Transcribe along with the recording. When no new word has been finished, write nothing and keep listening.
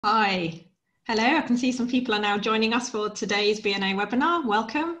Hi. Hello, I can see some people are now joining us for today's BNA webinar.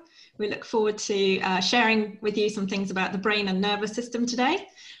 Welcome. We look forward to sharing with you some things about the brain and nervous system today.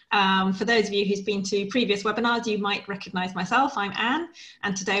 For those of you who's been to previous webinars, you might recognize myself. I'm Anne,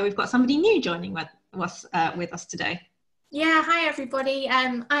 and today we've got somebody new joining with us today. Yeah, hi everybody.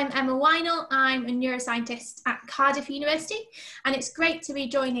 I'm Emma Yhnell. I'm a neuroscientist at Cardiff University, and it's great to be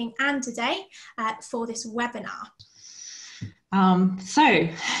joining Anne today for this webinar. So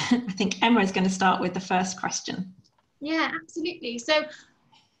I think Emma is going to start with the first question. Yeah, absolutely. So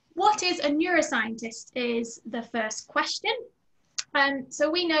what is a neuroscientist is the first question. So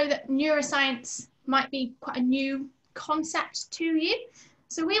we know that neuroscience might be quite a new concept to you.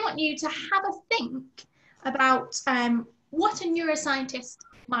 So we want you to have a think about what a neuroscientist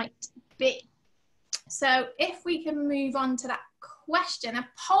might be. So if we can move on to that question, a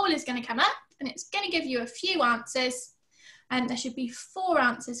poll is going to come up and it's going to give you a few answers, and there should be 4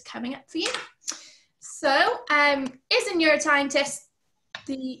 answers coming up for you. So is a neuroscientist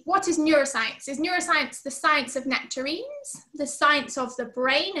what is neuroscience? Is neuroscience the science of nectarines, the science of the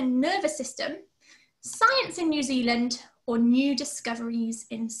brain and nervous system, science in New Zealand, or new discoveries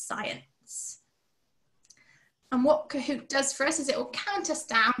in science? And what Kahoot does for us is it will count us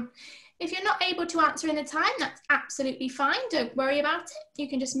down. If you're not able to answer in the time, that's absolutely fine. Don't worry about it. You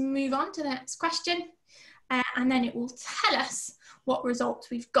can just move on to the next question, and then it will tell us what results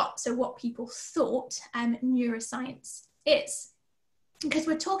we've got. So what people thought neuroscience is. Because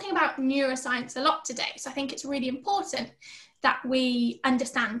we're talking about neuroscience a lot today, so I think it's really important that we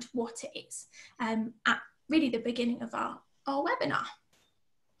understand what it is at really the beginning of our webinar.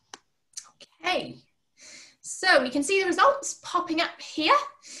 Okay. So we can see the results popping up here,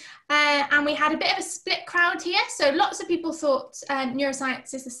 and we had a bit of a split crowd here. So lots of people thought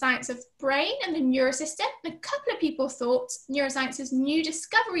neuroscience is the science of brain and the neurosystem. And a couple of people thought neuroscience is new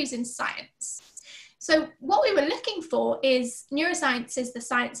discoveries in science. So what we were looking for is neuroscience is the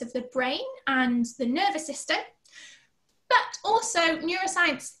science of the brain and the nervous system. But also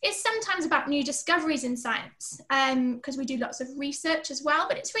neuroscience is sometimes about new discoveries in science, because we do lots of research as well,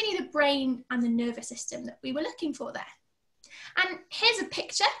 but it's really the brain and the nervous system that we were looking for there. And here's a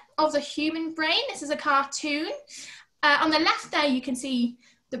picture of the human brain. This is a cartoon. On the left there, you can see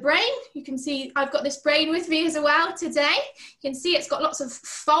the brain. You can see I've got this brain with me as well today. You can see it's got lots of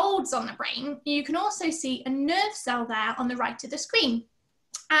folds on the brain. You can also see a nerve cell there on the right of the screen.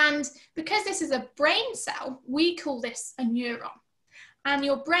 And because this is a brain cell, we call this a neuron. And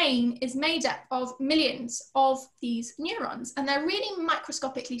your brain is made up of millions of these neurons. And they're really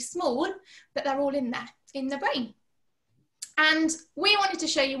microscopically small, but they're all in there, in the brain. And we wanted to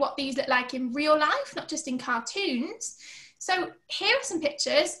show you what these look like in real life, not just in cartoons. So here are some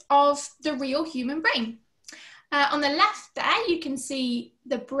pictures of the real human brain. On the left there, you can see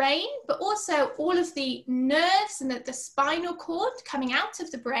the brain, but also all of the nerves and the spinal cord coming out of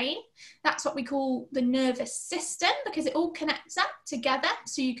the brain. That's what we call the nervous system, because it all connects up together.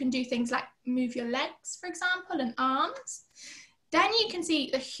 So you can do things like move your legs, for example, and arms. Then you can see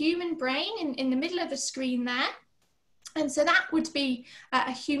the human brain in the middle of the screen there. And so that would be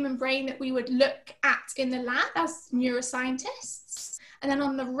a human brain that we would look at in the lab as neuroscientists. And then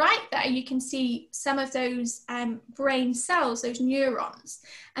on the right there, you can see some of those brain cells, those neurons.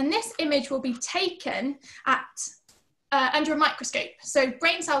 And this image will be taken at under a microscope. So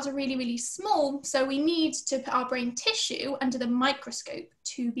brain cells are really, really small. So we need to put our brain tissue under the microscope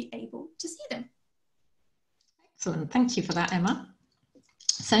to be able to see them. Excellent. Thank you for that, Emma.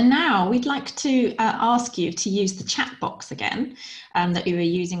 So now we'd like to ask you to use the chat box again that you were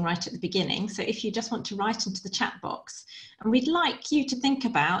using right at the beginning. So if you just want to write into the chat box, and we'd like you to think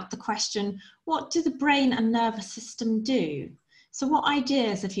about the question, what do the brain and nervous system do? So what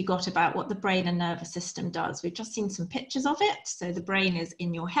ideas have you got about what the brain and nervous system does? We've just seen some pictures of it. So the brain is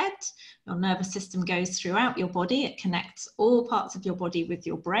in your head, your nervous system goes throughout your body. It connects all parts of your body with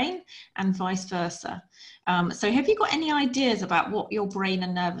your brain and vice versa. So have you got any ideas about what your brain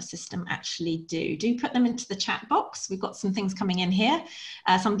and nervous system actually do? Do put them into the chat box. We've got some things coming in here.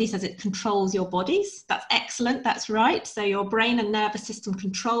 Somebody says it controls your bodies. That's excellent. That's right. So your brain and nervous system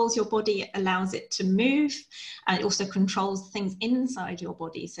controls your body. It allows it to move. And it also controls things inside your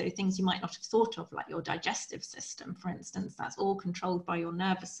body. So things you might not have thought of, like your digestive system, for instance, that's all controlled by your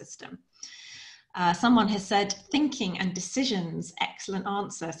nervous system. Someone has said thinking and decisions. Excellent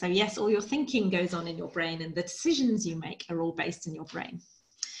answer. So yes, all your thinking goes on in your brain, and the decisions you make are all based in your brain.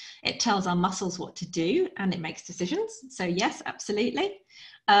 It tells our muscles what to do, and it makes decisions. So yes, absolutely.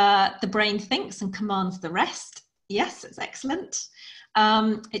 The brain thinks and commands the rest. Yes, it's excellent.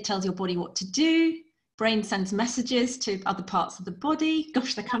 It tells your body what to do. brain sends messages to other parts of the body.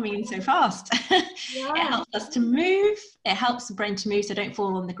 Gosh, they're coming in so fast. Yeah. It helps us to move. It helps the brain to move so don't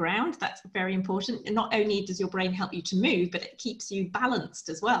fall on the ground. That's very important. And not only does your brain help you to move, but it keeps you balanced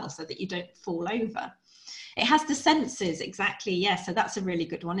as well so that you don't fall over. It has the senses, exactly, yes. So that's a really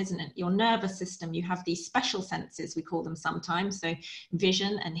good one, isn't it? Your nervous system, you have these special senses, we call them sometimes. So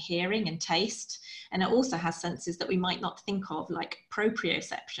vision and hearing and taste. And it also has senses that we might not think of, like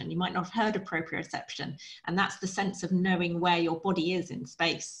proprioception. You might not have heard of proprioception. And that's the sense of knowing where your body is in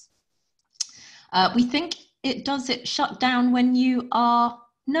space. We think it does it shut down when you are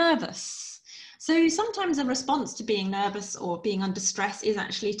nervous. So sometimes a response to being nervous or being under stress is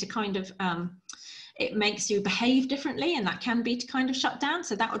actually to kind of, it makes you behave differently, and that can be to kind of shut down.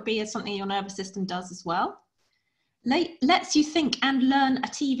 So that would be something your nervous system does as well. Lets you think and learn a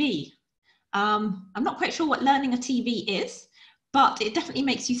TV. I'm not quite sure what learning a TV is, but it definitely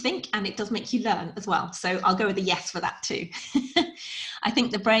makes you think, and it does make you learn as well. So I'll go with a yes for that too. I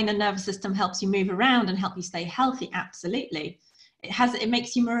think the brain and nervous system helps you move around and help you stay healthy. Absolutely. It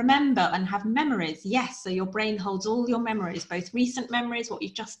makes you remember and have memories. Yes, so your brain holds all your memories, both recent memories, what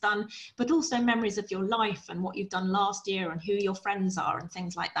you've just done, but also memories of your life and what you've done last year and who your friends are and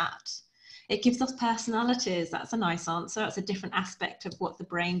things like that. It gives us personalities. That's a nice answer. It's a different aspect of what the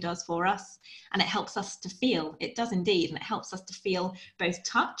brain does for us. And it helps us to feel. It does indeed. And it helps us to feel both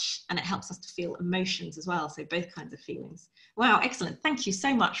touch and it helps us to feel emotions as well. So both kinds of feelings. Wow, excellent. Thank you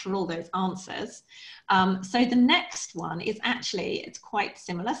so much for all those answers. So the next one is actually, it's quite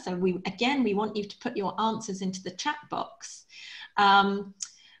similar. So we want you to put your answers into the chat box.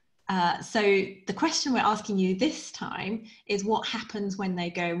 So the question we're asking you this time is what happens when they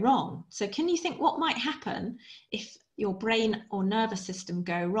go wrong? So can you think what might happen if your brain or nervous system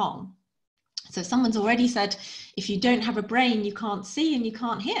go wrong? So someone's already said, if you don't have a brain, you can't see and you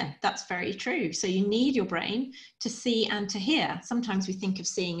can't hear. That's very true. So you need your brain to see and to hear. Sometimes we think of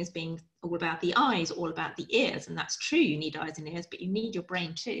seeing as being all about the eyes, all about the ears, and that's true. You need eyes and ears, but you need your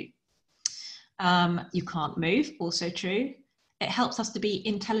brain too. You can't move, also true. It helps us to be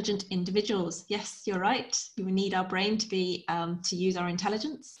intelligent individuals. Yes, you're right. We need our brain to be to use our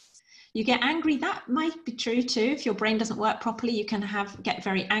intelligence. You get angry. That might be true too. If your brain doesn't work properly, you can get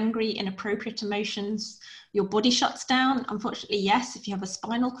very angry, inappropriate emotions. Your body shuts down. Unfortunately, yes. If you have a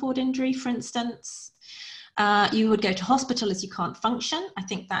spinal cord injury, for instance, you would go to hospital as you can't function. I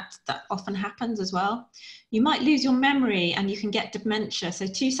think that often happens as well. You might lose your memory and you can get dementia. So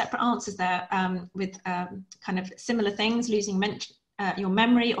two separate answers there with kind of similar things, losing your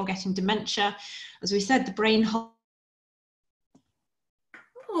memory or getting dementia. As we said, the brain...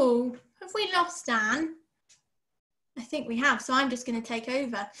 Oh, have we lost Dan? I think we have, so I'm just going to take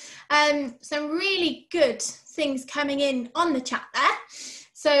over. Some really good things coming in on the chat there.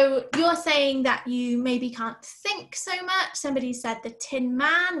 So you're saying that you maybe can't think so much. Somebody said the Tin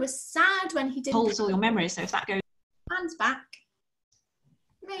Man was sad when he didn't... Holds all your memories, so if that goes... Hands back.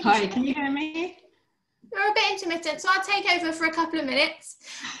 Maybe Hi, can you hear me? You're a bit intermittent, so I'll take over for a couple of minutes.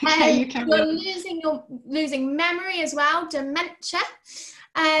 Okay, you can. You're losing memory as well, dementia.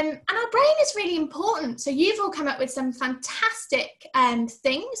 And our brain is really important. So you've all come up with some fantastic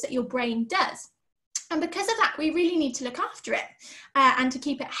things that your brain does. And because of that, we really need to look after it and to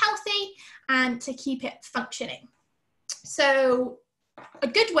keep it healthy and to keep it functioning. So a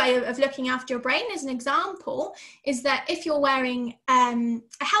good way of looking after your brain, as an example, is that if you're wearing a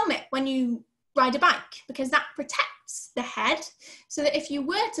helmet when you ride a bike, because that protects the head, so that if you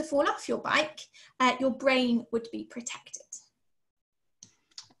were to fall off your bike, your brain would be protected.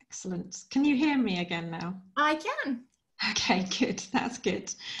 Excellent. Can you hear me again now? I can. Okay, good. That's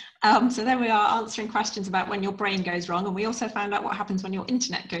good. So there we are answering questions about when your brain goes wrong, and we also found out what happens when your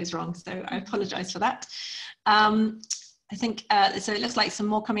internet goes wrong. So I apologise for that. I think, so it looks like some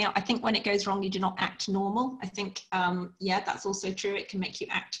more coming up. I think when it goes wrong, you do not act normal. I think, yeah, that's also true. It can make you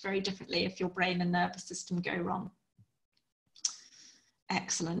act very differently if your brain and nervous system go wrong.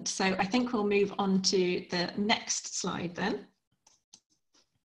 Excellent. So I think we'll move on to the next slide then.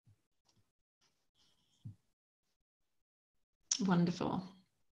 Wonderful.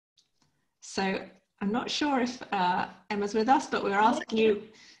 So I'm not sure if Emma's with us, but we're asking you.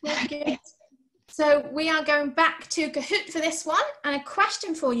 Good. So we are going back to Kahoot for this one, and a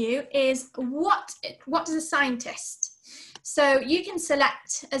question for you is what is a scientist? So you can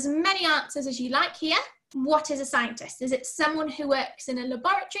select as many answers as you like here. What is a scientist? Is it someone who works in a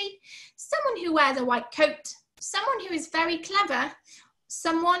laboratory, someone who wears a white coat, someone who is very clever,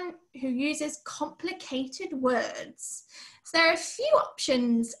 someone who uses complicated words? So there are a few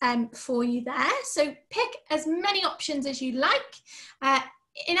options for you there. So pick as many options as you like.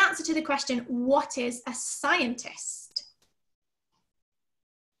 in answer to the question, what is a scientist?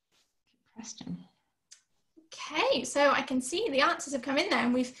 Good question. Okay, so I can see the answers have come in there,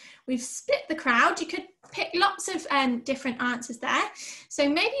 and we've split the crowd. You could pick lots of different answers there. So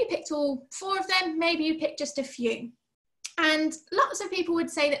maybe you picked all 4 of them, maybe you picked just a few. And lots of people would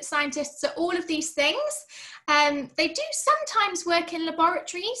say that scientists are all of these things. They do sometimes work in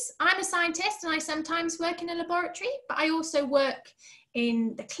laboratories. I'm a scientist and I sometimes work in a laboratory, but I also work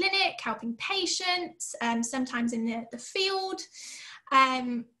in the clinic, helping patients, sometimes in the field.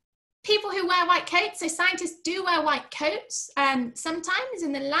 People who wear white coats, so scientists do wear white coats sometimes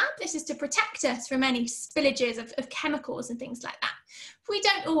in the lab. This is to protect us from any spillages of chemicals and things like that. We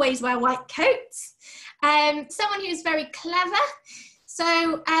don't always wear white coats. Someone who's very clever.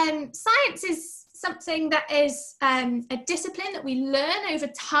 So science is something that is a discipline that we learn over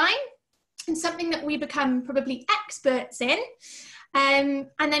time and something that we become probably experts in. And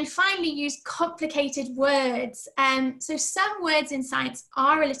then finally use complicated words. So some words in science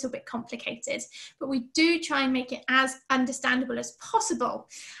are a little bit complicated, but we do try and make it as understandable as possible.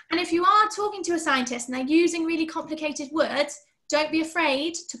 And if you are talking to a scientist and they're using really complicated words, don't be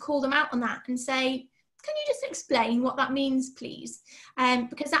afraid to call them out on that and say, can you just explain what that means, please?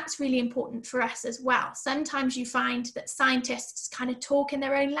 Because that's really important for us as well. Sometimes you find that scientists kind of talk in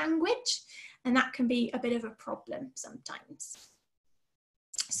their own language, and that can be a bit of a problem sometimes.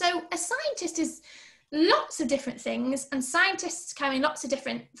 So a scientist is lots of different things, and scientists come in lots of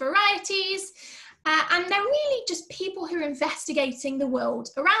different varieties, and they're really just people who are investigating the world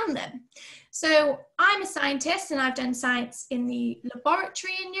around them. So I'm a scientist and I've done science in the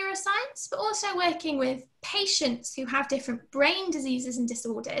laboratory in neuroscience, but also working with patients who have different brain diseases and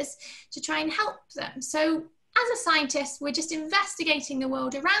disorders to try and help them. So as a scientist, we're just investigating the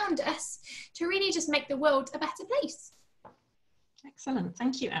world around us to really just make the world a better place. Excellent,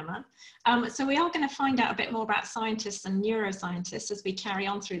 thank you, Emma. So we are going to find out a bit more about scientists and neuroscientists as we carry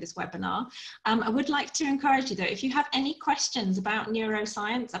on through this webinar. I would like to encourage you though, if you have any questions about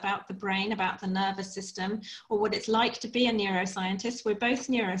neuroscience, about the brain, about the nervous system, or what it's like to be a neuroscientist, we're both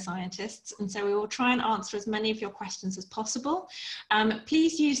neuroscientists, and so we will try and answer as many of your questions as possible.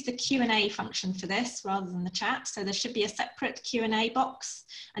 Please use the Q&A function for this rather than the chat. So there should be a separate Q&A box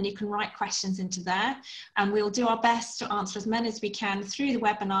and you can write questions into there, and we'll do our best to answer as many as we can through the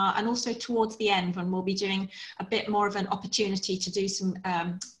webinar, and also towards the end when we'll be doing a bit more of an opportunity to do some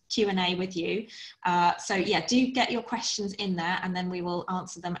Q&A with you. So yeah, do get your questions in there and then we will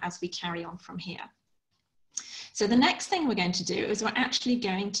answer them as we carry on from here. So the next thing we're going to do is we're actually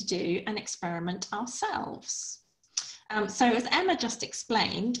going to do an experiment ourselves. So as Emma just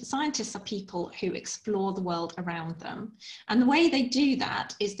explained, scientists are people who explore the world around them. And the way they do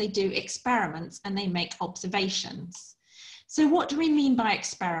that is they do experiments and they make observations. So what do we mean by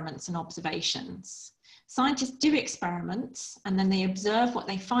experiments and observations? Scientists do experiments and then they observe what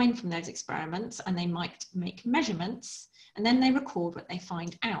they find from those experiments, and they might make measurements, and then they record what they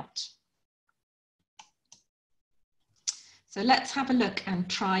find out. So let's have a look and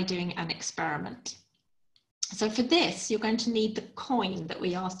try doing an experiment. So for this, you're going to need the coin that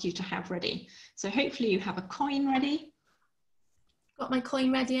we asked you to have ready. So hopefully you have a coin ready. Got my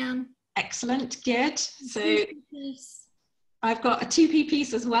coin ready, Anne. Excellent, good. So I've got a 2p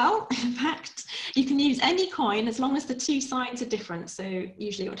piece as well. In fact, you can use any coin as long as the two sides are different. So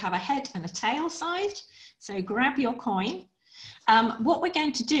usually it would have a head and a tail side. So grab your coin. What we're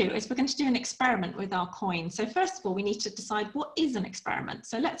going to do is we're going to do an experiment with our coin. So first of all, we need to decide what is an experiment.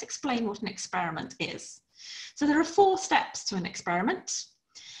 So let's explain what an experiment is. So there are 4 steps to an experiment,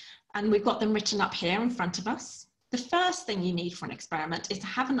 and we've got them written up here in front of us. The first thing you need for an experiment is to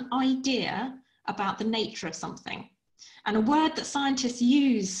have an idea about the nature of something. And a word that scientists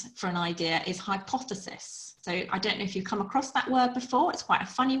use for an idea is hypothesis. So I don't know if you've come across that word before. It's quite a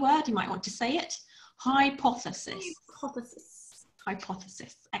funny word. You might want to say it. Hypothesis. Hypothesis.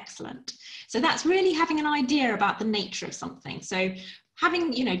 Hypothesis. Excellent. So that's really having an idea about the nature of something. So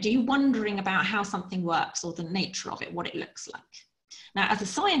having, you're wondering about how something works or the nature of it, what it looks like. Now, as a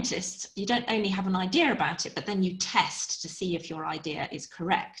scientist, you don't only have an idea about it, but then you test to see if your idea is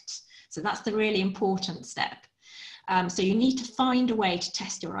correct. So that's the really important step. So you need to find a way to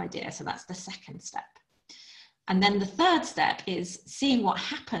test your idea. So that's the second step. And then the third step is seeing what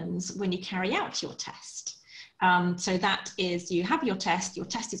happens when you carry out your test. So that is, you have your test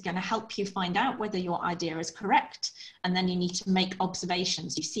is going to help you find out whether your idea is correct. And then you need to make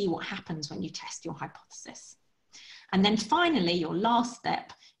observations. You see what happens when you test your hypothesis. And then finally, your last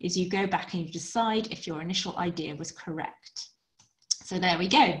step is you go back and you decide if your initial idea was correct. So there we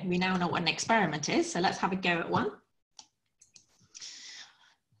go. We now know what an experiment is. So let's have a go at one.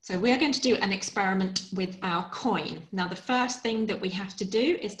 So we're going to do an experiment with our coin. Now, the first thing that we have to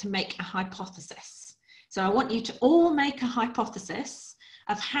do is to make a hypothesis. So I want you to all make a hypothesis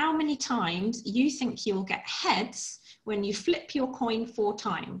of how many times you think you'll get heads when you flip your coin 4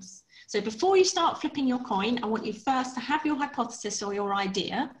 times. So before you start flipping your coin, I want you first to have your hypothesis or your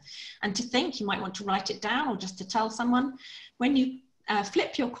idea and to think. You might want to write it down or just to tell someone. When you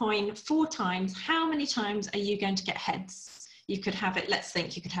flip your coin 4 times, how many times are you going to get heads? You could have it, let's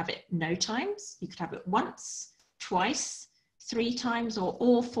think, you could have it no times, you could have it once, twice, 3 times, or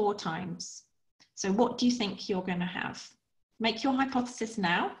all 4 times. So what do you think you're going to have? Make your hypothesis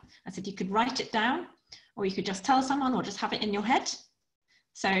now. I said you could write it down, or you could just tell someone, or just have it in your head.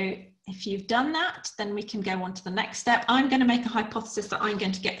 So if you've done that, then we can go on to the next step. I'm going to make a hypothesis that I'm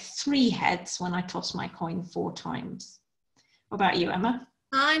going to get 3 heads when I toss my coin 4 times. What about you, Emma?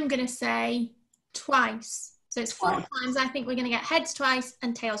 I'm going to say twice. So it's 4 times. I think we're going to get heads twice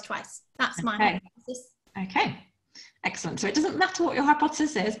and tails twice. That's my hypothesis. Okay, excellent. So it doesn't matter what your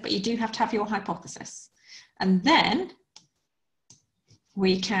hypothesis is, but you do have to have your hypothesis. And then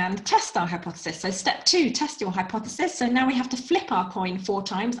we can test our hypothesis. So step 2, test your hypothesis. So now we have to flip our coin 4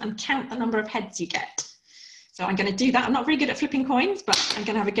 times and count the number of heads you get. So I'm going to do that. I'm not very good at flipping coins, but I'm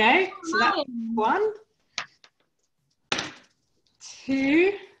going to have a go. So that's 1,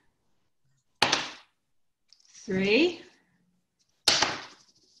 2, 3,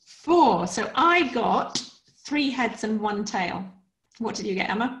 4. So I got 3 heads and 1 tail. What did you get,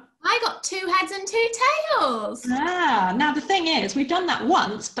 Emma? I got 2 heads and 2 tails. Ah, now the thing is, we've done that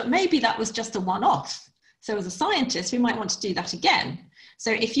once, but maybe that was just a one-off. So as a scientist, we might want to do that again.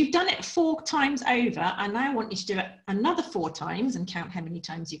 So if you've done it 4 times over, I now want you to do it another 4 times and count how many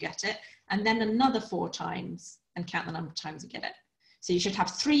times you get it, and then another 4 times and count the number of times you get it. So you should have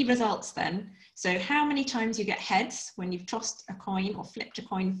 3 results then. So how many times you get heads when you've tossed a coin or flipped a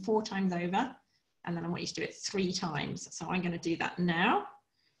coin 4 times over, and then I want you to do it 3 times. So I'm going to do that now.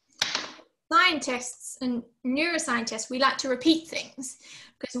 Scientists and neuroscientists, we like to repeat things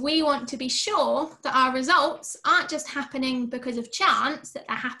because we want to be sure that our results aren't just happening because of chance, that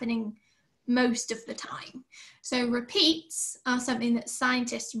they're happening most of the time. So repeats are something that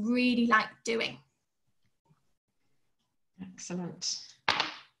scientists really like doing. Excellent.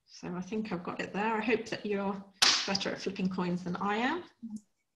 So I think I've got it there. I hope that you're better at flipping coins than I am.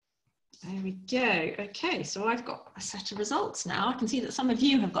 There we go. Okay, so I've got a set of results now. I can see that some of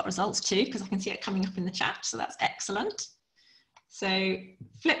you have got results too, because I can see it coming up in the chat, so that's excellent. So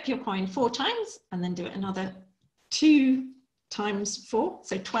flip your coin 4 times and then do it another 2 times 4,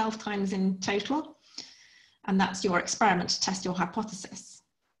 so 12 times in total. And that's your experiment to test your hypothesis.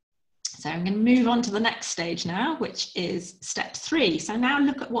 So I'm going to move on to the next stage now, which is step 3. So now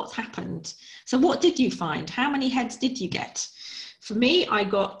look at what's happened. So what did you find? How many heads did you get? For me, I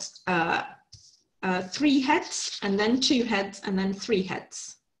got 3 heads, and then 2 heads, and then 3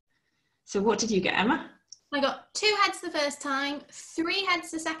 heads. So what did you get, Emma? I got 2 heads the first time, 3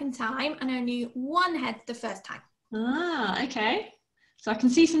 heads the second time, and only 1 head the first time. Ah, okay. So I can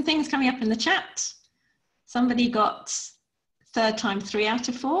see some things coming up in the chat. Somebody got 3rd time 3 out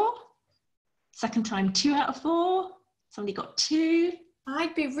of 4, 2nd time 2 out of 4, somebody got 2.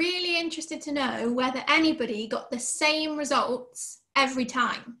 I'd be really interested to know whether anybody got the same results every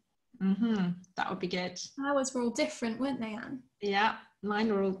time. That would be good. Ours were all different, weren't they, Anne? Yeah,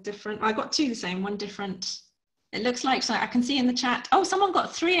 mine were all different. I got 2 the same, 1 different. It looks like, so I can see in the chat, oh, someone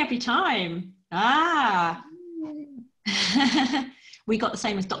got 3 every time. Ah. We got the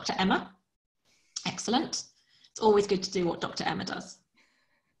same as Dr. Emma. Excellent. It's always good to do what Dr. Emma does,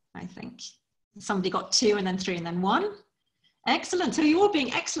 I think. Somebody got 2 and then 3 and then 1. Excellent. So you're all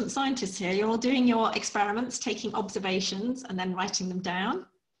being excellent scientists here. You're all doing your experiments, taking observations and then writing them down.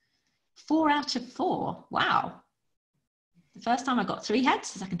 4 out of 4. Wow. The first time I got 3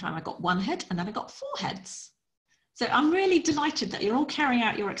 heads, the second time I got 1 head, and then I got 4 heads. So I'm really delighted that you're all carrying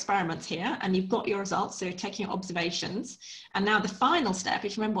out your experiments here and you've got your results, so you're taking your observations. And now the final step,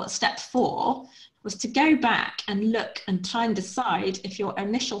 if you remember what step 4, was to go back and look and try and decide if your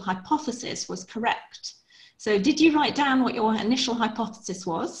initial hypothesis was correct. So did you write down what your initial hypothesis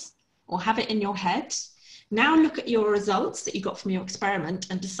was, or have it in your head? Now look at your results that you got from your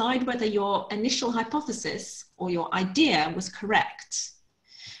experiment and decide whether your initial hypothesis or your idea was correct.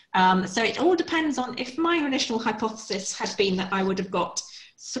 So it all depends on, if my initial hypothesis had been that I would have got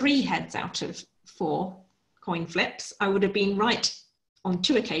 3 heads out of 4 coin flips, I would have been right on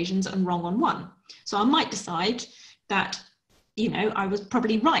 2 occasions and wrong on 1. So I might decide that, you know, I was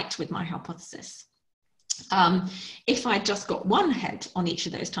probably right with my hypothesis. If I just got 1 head on each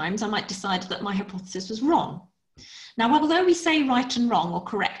of those times, I might decide that my hypothesis was wrong. Now, although we say right and wrong or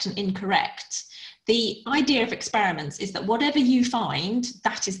correct and incorrect, the idea of experiments is that whatever you find,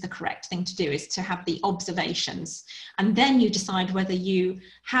 that is the correct thing to do, is to have the observations. And then you decide whether you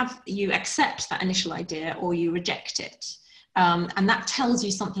accept that initial idea or you reject it. And that tells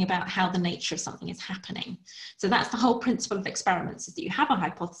you something about how the nature of something is happening. So that's the whole principle of experiments, is that you have a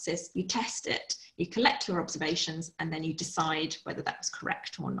hypothesis, you test it, you collect your observations, and then you decide whether that was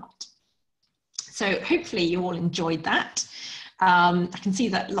correct or not. So hopefully you all enjoyed that. I can see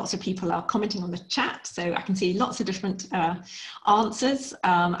that lots of people are commenting on the chat, so I can see lots of different answers,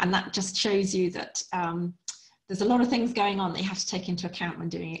 and that just shows you that there's a lot of things going on that you have to take into account when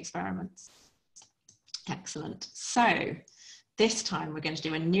doing experiments. Excellent. So this time we're going to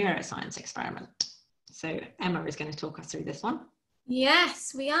do a neuroscience experiment. So Emma is going to talk us through this one.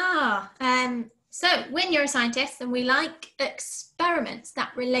 Yes, we are. So we're neuroscientists and we like experiments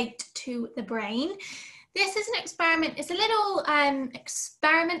that relate to the brain. This is an experiment, it's a little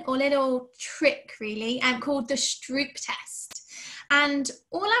experiment or little trick really, called the Stroop test. And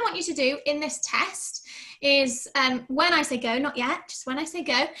all I want you to do in this test is, when I say go, not yet, just when I say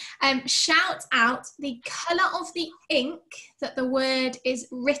go, shout out the colour of the ink that the word is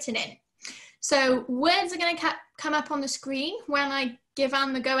written in. So words are going to come up on the screen when I give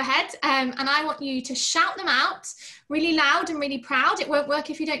Anne the go ahead, and I want you to shout them out really loud and really proud. It won't work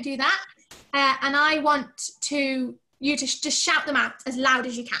if you don't do that. And I want you to just shout them out as loud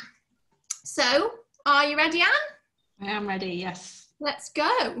as you can. So, are you ready, Anne? I am ready, yes. Let's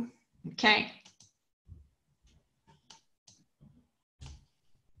go. Okay.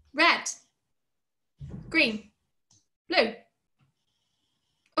 Red. Green. Blue.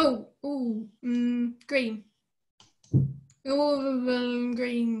 Green.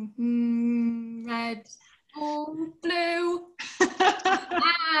 Green. Red. Blue.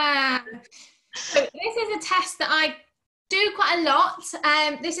 So this is a test that I do quite a lot.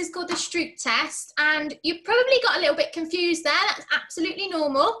 This is called the Stroop test, and you probably got a little bit confused there. That's absolutely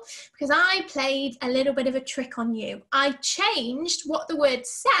normal, because I played a little bit of a trick on you. I changed what the word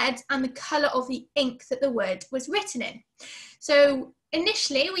said and the colour of the ink that the word was written in. So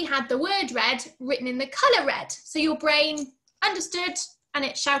initially we had the word red written in the colour red, so your brain understood and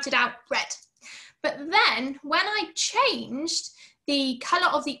it shouted out red. But then when I changed the colour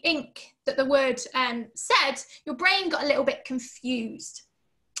of the ink that the word said, your brain got a little bit confused.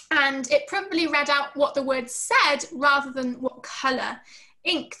 And it probably read out what the word said rather than what colour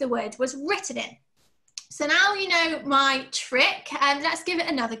ink the word was written in. So now you know my trick, let's give it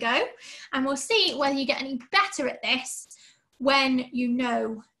another go. And we'll see whether you get any better at this when you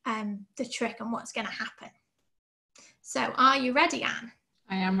know the trick and what's going to happen. So are you ready, Anne?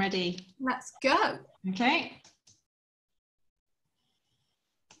 I am ready. Let's go. Okay.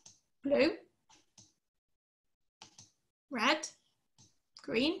 Blue, red,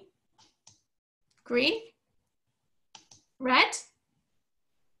 green, green, red,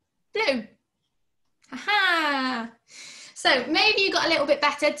 blue. Aha! So maybe you got a little bit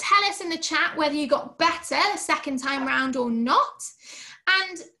better. Tell us in the chat whether you got better the second time round or not.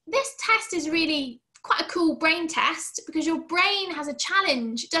 And this test is really quite a cool brain test, because your brain has a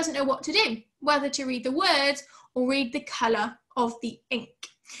challenge. It doesn't know what to do, whether to read the words or read the colour of the ink.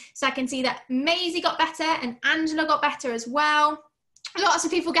 So I can see that Maisie got better and Angela got better as well. Lots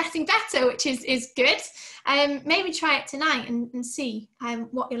of people getting better, which is good. Maybe try it tonight and see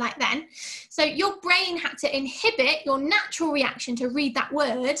what you're like then. So your brain had to inhibit your natural reaction to read that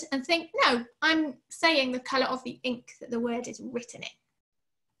word and think, no, I'm saying the colour of the ink that the word is written in.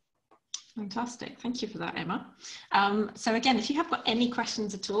 Fantastic, thank you for that, Emma. So again, if you have got any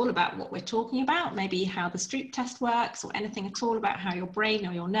questions at all about what we're talking about, maybe how the Stroop test works or anything at all about how your brain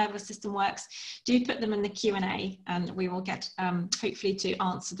or your nervous system works, do put them in the Q&A and we will get hopefully to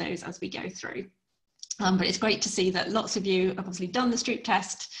answer those as we go through. But it's great to see that lots of you have obviously done the Stroop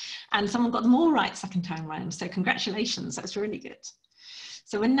test and someone got them all right second time round, so congratulations, that's really good.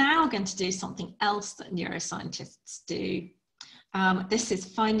 So we're now going to do something else that neuroscientists do. This is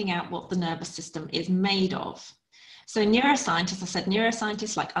finding out what the nervous system is made of. So neuroscientists, I said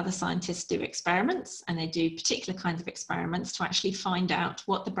neuroscientists, like other scientists, do experiments, and they do particular kinds of experiments to actually find out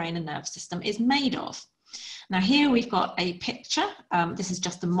what the brain and nervous system is made of. Now here we've got a picture. This is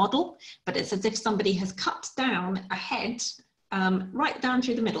just a model, but it's as if somebody has cut down a head right down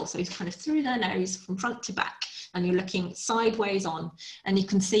through the middle. So it's kind of through their nose from front to back, and you're looking sideways on, and you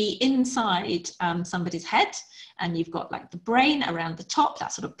can see inside somebody's head, and you've got like the brain around the top,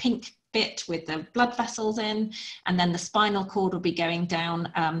 that sort of pink bit with the blood vessels in, and then the spinal cord will be going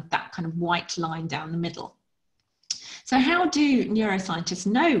down that kind of white line down the middle. So how do neuroscientists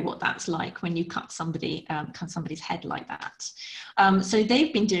know what that's like when you cut somebody's head like that? So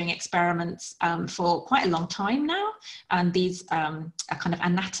they've been doing experiments for quite a long time now, and these are kind of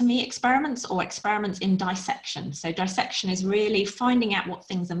anatomy experiments or experiments in dissection. So dissection is really finding out what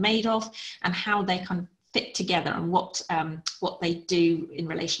things are made of and how they kind of fit together and what they do in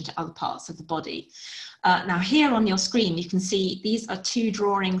relation to other parts of the body. Now here on your screen, you can see these are two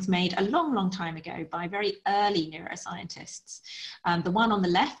drawings made a long time ago by very early neuroscientists. The one on the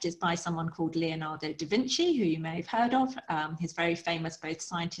left is by someone called Leonardo da Vinci, who you may have heard of. He's very famous, both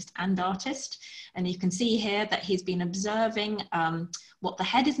scientist and artist. And you can see here that he's been observing what the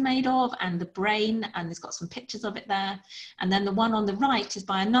head is made of and the brain, and there's got some pictures of it there. And then the one on the right is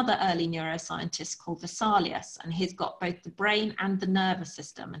by another early neuroscientist called Vesalius, and he's got both the brain and the nervous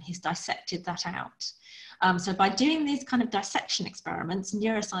system, and he's dissected that out. So by doing these kind of dissection experiments,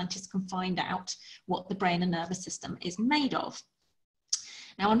 neuroscientists can find out what the brain and nervous system is made of.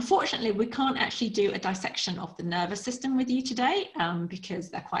 Now, unfortunately, we can't actually do a dissection of the nervous system with you today because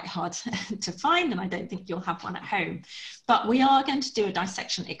they're quite hard to find, and I don't think you'll have one at home. But we are going to do a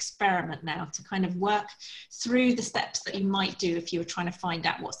dissection experiment now to kind of work through the steps that you might do if you were trying to find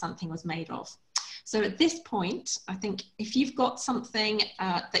out what something was made of. So at this point, I think if you've got something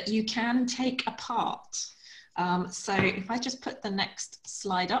that you can take apart, so if I just put the next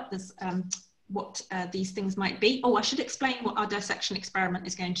slide up, there's what these things might be. Oh, I should explain what our dissection experiment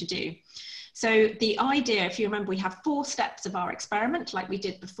is going to do. So the idea, if you remember, we have 4 steps of our experiment like we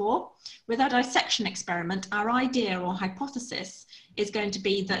did before. With our dissection experiment, our idea or hypothesis is going to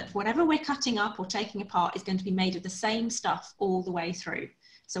be that whatever we're cutting up or taking apart is going to be made of the same stuff all the way through.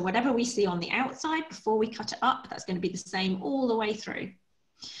 So whatever we see on the outside before we cut it up, that's going to be the same all the way through.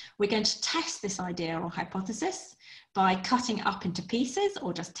 We're going to test this idea or hypothesis by cutting it up into pieces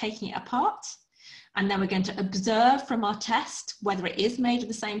or just taking it apart. And then we're going to observe from our test whether it is made of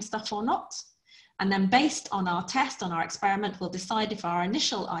the same stuff or not. And then based on our test, on our experiment, we'll decide if our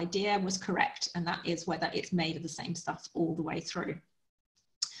initial idea was correct, and that is whether it's made of the same stuff all the way through.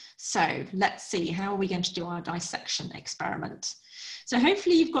 So let's see, how are we going to do our dissection experiment? So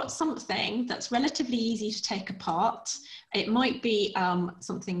hopefully you've got something that's relatively easy to take apart. It might be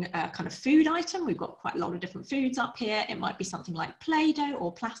something, kind of food item. We've got quite a lot of different foods up here. It might be something like Play-Doh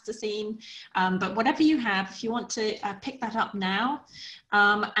or plasticine, but whatever you have, if you want to pick that up now,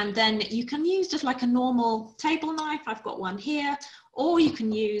 and then you can use just like a normal table knife. I've got one here, or you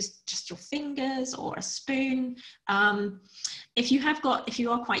can use just your fingers or a spoon. If you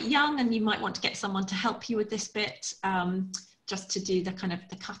are quite young and you might want to get someone to help you with this bit, just to do the kind of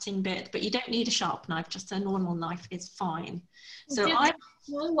the cutting bit, but you don't need a sharp knife, just a normal knife is fine. So I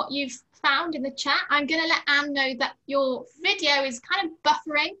know what you've found in the chat. I'm going to let Anne know that your video is kind of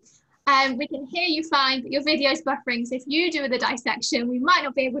buffering. We can hear you fine, but your video is buffering. So if you do the dissection, we might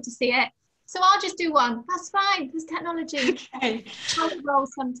not be able to see it. So I'll just do one. That's fine. There's technology. Okay. How it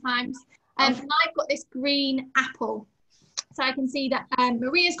rolls sometimes. And I've got this green apple. So I can see that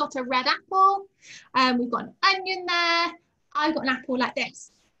Maria's got a red apple. We've got an onion there. I've got an apple like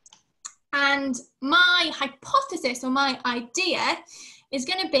this. And my hypothesis or my idea is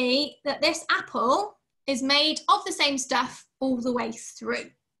going to be that this apple is made of the same stuff all the way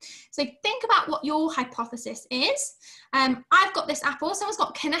through. So think about what your hypothesis is. I've got this apple. Someone's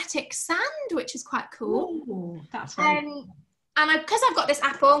got kinetic sand, which is quite cool. Ooh, that's right. And because I've got this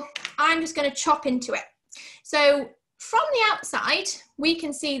apple, I'm just going to chop into it. So from the outside, we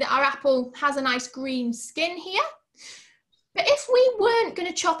can see that our apple has a nice green skin here. But if we weren't going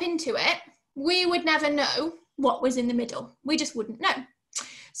to chop into it, we would never know what was in the middle. We just wouldn't know.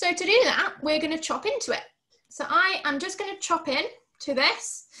 So to do that, we're going to chop into it. So I am just going to chop in to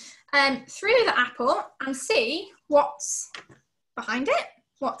this through the apple and see what's behind it,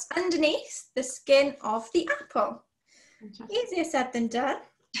 what's underneath the skin of the apple. Easier said than done.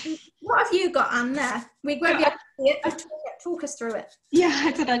 What have you got, Anne, there? We won't be able to see it. Just talk us through it. Yeah,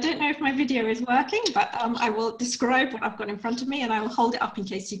 I don't know if my video is working, but I will describe what I've got in front of me and I will hold it up in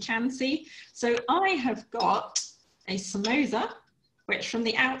case you can see. So I have got a samosa, which from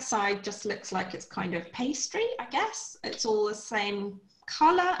the outside just looks like it's kind of pastry, I guess. It's all the same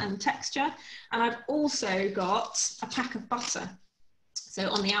colour and texture. And I've also got a pack of butter. So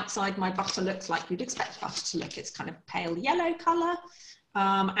on the outside, my butter looks like you'd expect butter to look. It's kind of pale yellow colour.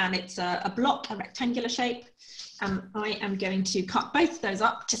 And it's a block, a rectangular shape. And I am going to cut both of those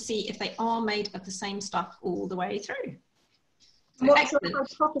up to see if they are made of the same stuff all the way through. So what's your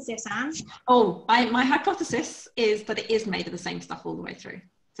hypothesis, Anne? Oh, my hypothesis is that it is made of the same stuff all the way through.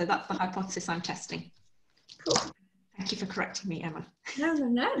 So that's the hypothesis I'm testing. Cool. Thank you for correcting me, Emma.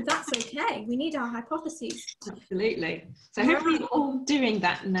 No, that's okay. We need our hypotheses. Absolutely. So hopefully you're all doing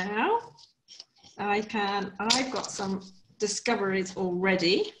that now. I've got some discoveries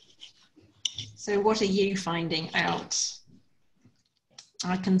already. So what are you finding out?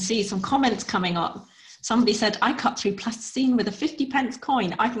 I can see some comments coming up. Somebody said, I cut through plasticine with a 50p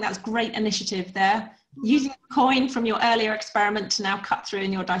coin. I think that's a great initiative there. Using a coin from your earlier experiment to now cut through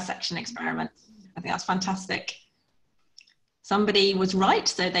in your dissection experiment. I think that's fantastic. Somebody was right,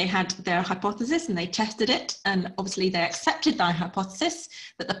 so they had their hypothesis and they tested it, and obviously they accepted their hypothesis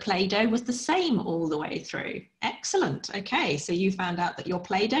that the Play-Doh was the same all the way through. Excellent. Okay, so you found out that your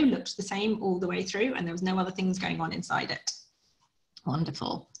Play-Doh looked the same all the way through and there was no other things going on inside it.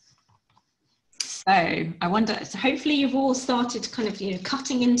 Wonderful. So I wonder, so hopefully you've all started kind of, you know,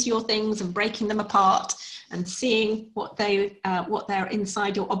 cutting into your things and breaking them apart and seeing what they're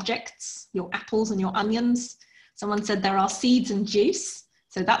inside your objects, your apples and your onions. Someone said there are seeds and juice.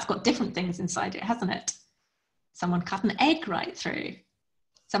 So that's got different things inside it, hasn't it? Someone cut an egg right through.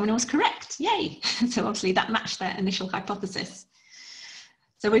 Someone was correct, yay. So obviously that matched their initial hypothesis.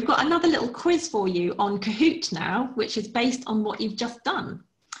 So we've got another little quiz for you on Kahoot now, which is based on what you've just done.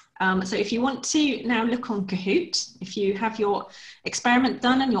 So if you want to now look on Kahoot, if you have your experiment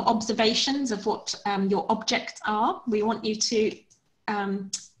done and your observations of what your objects are, we want you to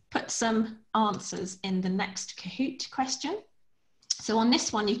put some answers in the next Kahoot question. So on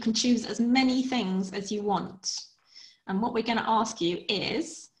this one, you can choose as many things as you want. And what we're going to ask you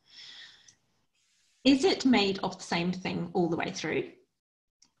is it made of the same thing all the way through?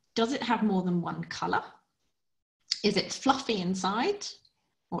 Does it have more than one colour? Is it fluffy inside?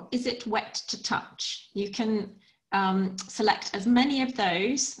 Or is it wet to touch? You can select as many of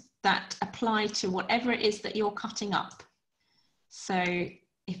those that apply to whatever it is that you're cutting up. So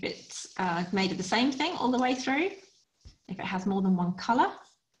if it's made of the same thing all the way through, if it has more than one colour,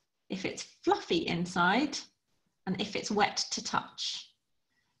 if it's fluffy inside, and if it's wet to touch.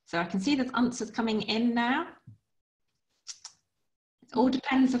 So I can see there's answers coming in now. It all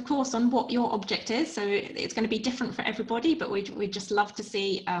depends, of course, on what your object is. So it's going to be different for everybody, but we'd just love to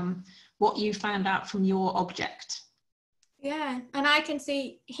see what you found out from your object. Yeah, and I can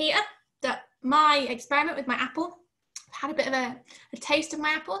see here that my experiment with my apple had a bit of a taste of my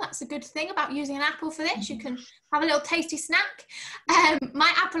apple. That's a good thing about using an apple for this. You can have a little tasty snack.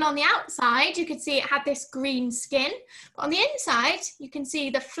 My apple on the outside, you could see it had this green skin, but on the inside, you can see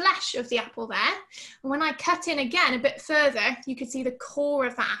the flesh of the apple there. And when I cut in again a bit further, you could see the core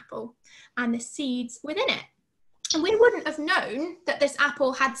of that apple and the seeds within it. And we wouldn't have known that this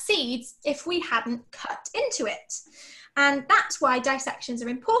apple had seeds if we hadn't cut into it. And that's why dissections are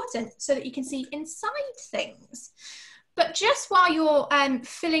important, so that you can see inside things. But just while you're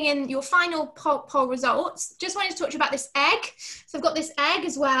filling in your final poll results, just wanted to talk to you about this egg. So I've got this egg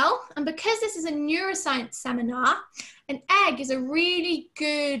as well. And because this is a neuroscience seminar, an egg is a really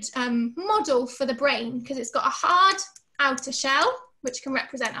good model for the brain, because it's got a hard outer shell, which can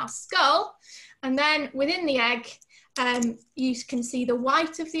represent our skull. And then within the egg, you can see the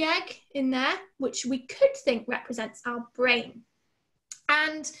white of the egg in there, which we could think represents our brain.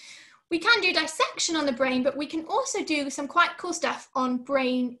 And we can do dissection on the brain, but we can also do some quite cool stuff on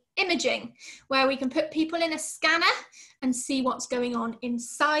brain imaging, where we can put people in a scanner and see what's going on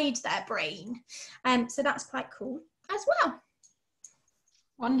inside their brain. So that's quite cool as well.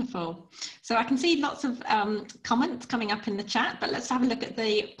 Wonderful. So I can see lots of comments coming up in the chat, but let's have a look at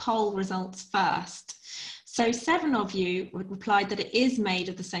the poll results first. So 7 of you replied that it is made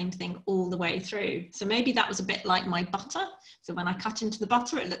of the same thing all the way through. So maybe that was a bit like my butter. So when I cut into the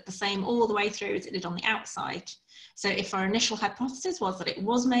butter, it looked the same all the way through as it did on the outside. So if our initial hypothesis was that it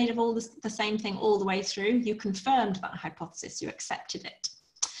was made of all the same thing all the way through, you confirmed that hypothesis, you accepted it.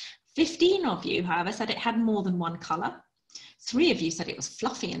 15 of you, however, said it had more than one colour. 3 of you said it was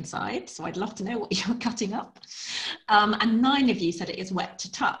fluffy inside, so I'd love to know what you're cutting up. And 9 of you said it is wet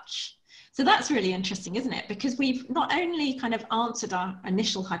to touch. So that's really interesting, isn't it? Because we've not only kind of answered our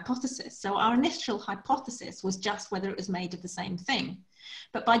initial hypothesis, so our initial hypothesis was just whether it was made of the same thing.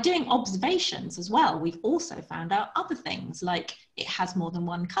 But by doing observations as well, we've also found out other things, like it has more than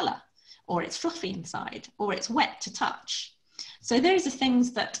one colour, or it's fluffy inside, or it's wet to touch. So those are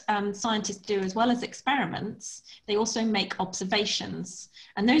things that scientists do as well as experiments. They also make observations,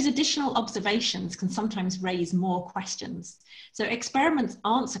 and those additional observations can sometimes raise more questions. So experiments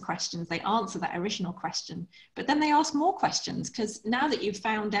answer questions, they answer that original question, but then they ask more questions, because now that you've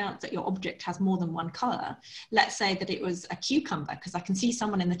found out that your object has more than one colour, let's say that it was a cucumber, because I can see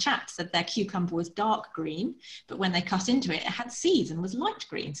someone in the chat said their cucumber was dark green, but when they cut into it, it had seeds and was light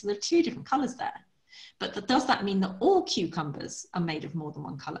green. So there are 2 different colours there. But does that mean that all cucumbers are made of more than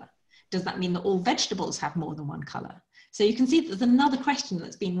one colour? Does that mean that all vegetables have more than one colour? So you can see that there's another question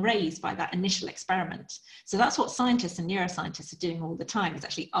that's been raised by that initial experiment. So that's what scientists and neuroscientists are doing all the time, is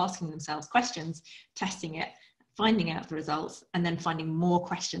actually asking themselves questions, testing it, finding out the results, and then finding more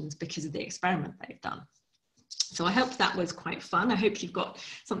questions because of the experiment they've done. So I hope that was quite fun. I hope you've got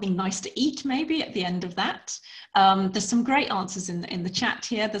something nice to eat maybe at the end of that. There's some great answers in the chat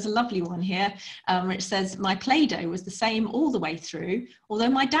here. There's a lovely one here which says, my Play-Doh was the same all the way through, although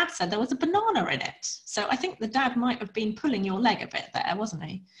my dad said there was a banana in it. So I think the dad might have been pulling your leg a bit there, wasn't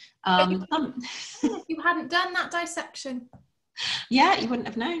he? If you hadn't done that dissection. Yeah, you wouldn't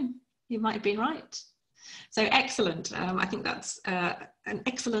have known. You might have been right. So excellent. I think that's an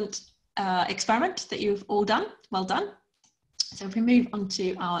excellent experiment that you've all done. Well done. So if we move on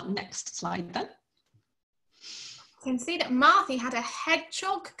to our next slide then. You can see that Marthy had a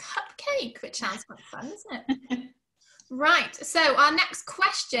hedgehog cupcake, which sounds quite fun, isn't it? Right, so our next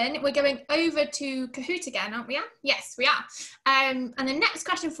question, we're going over to Kahoot again, aren't we, Anne? Yes, we are. And the next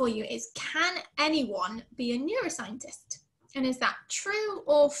question for you is, can anyone be a neuroscientist? And is that true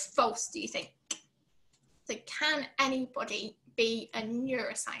or false, do you think? So can anybody be a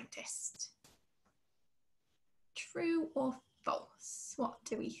neuroscientist? True or false? What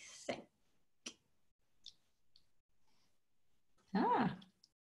do we think? Ah.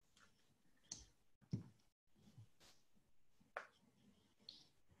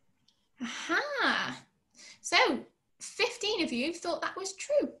 Aha. So 15 of you thought that was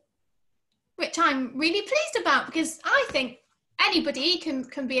true, which I'm really pleased about, because I think anybody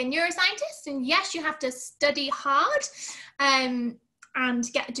can be a neuroscientist, and yes, you have to study hard and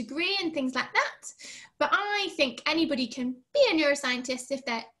get a degree and things like that, but I think anybody can be a neuroscientist if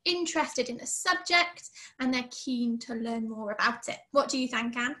they're interested in the subject and they're keen to learn more about it. What do you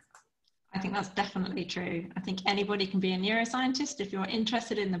think, Anne? I think that's definitely true. I think anybody can be a neuroscientist. If you're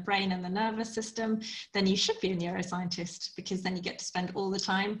interested in the brain and the nervous system, then you should be a neuroscientist, because then you get to spend all the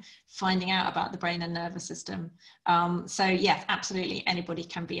time finding out about the brain and nervous system. So yes, absolutely, anybody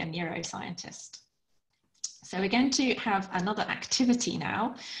can be a neuroscientist. So we're going to have another activity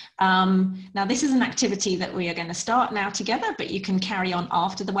now. Now this is an activity that we are going to start now together, but you can carry on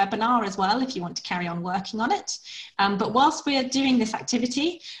after the webinar as well if you want to carry on working on it. But whilst we're doing this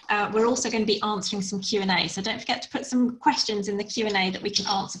activity, we're also going to be answering some Q&A. So don't forget to put some questions in the Q&A that we can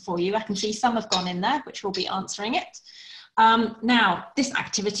answer for you. I can see some have gone in there, which we'll be answering it. Now this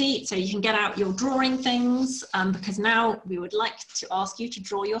activity, so you can get out your drawing things, because now we would like to ask you to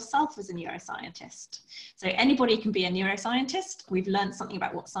draw yourself as a neuroscientist. So anybody can be a neuroscientist. We've learned something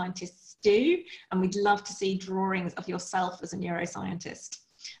about what scientists do, and we'd love to see drawings of yourself as a neuroscientist.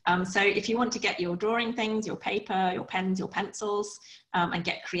 So if you want to get your drawing things, your paper, your pens, your pencils, and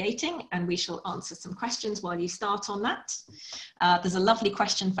get creating, and we shall answer some questions while you start on that. There's a lovely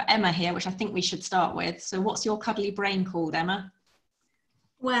question for Emma here, which I think we should start with. So what's your cuddly brain called, Emma?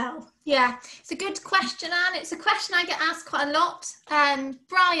 Well, yeah, it's a good question, Anne. It's a question I get asked quite a lot.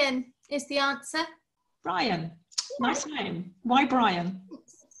 Brian is the answer. Brian, nice name. Why Brian?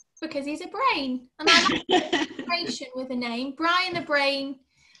 Because he's a brain, and I like inspiration with a name. Brian the Brain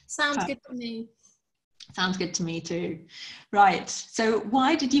sounds good to me. Sounds good to me too. Right, so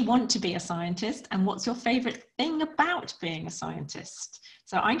why did you want to be a scientist, and what's your favourite thing about being a scientist?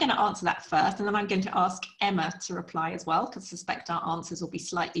 So I'm going to answer that first, and then I'm going to ask Emma to reply as well, because I suspect our answers will be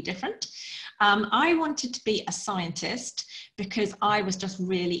slightly different. I wanted to be a scientist because I was just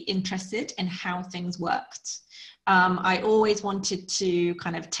really interested in how things worked. I always wanted to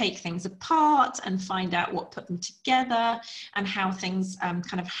kind of take things apart and find out what put them together and how things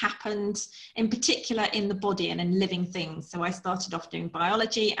kind of happened, in particular in the body and in living things. So I started off doing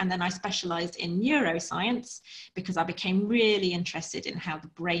biology, and then I specialized in neuroscience because I became really interested in how the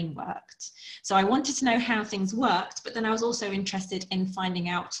brain worked. So I wanted to know how things worked, but then I was also interested in finding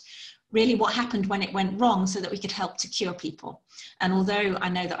out really what happened when it went wrong so that we could help to cure people. And although I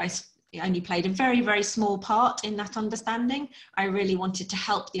know that I only played a very, very small part in that understanding, I really wanted to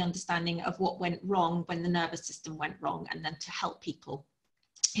help the understanding of what went wrong when the nervous system went wrong, and then to help people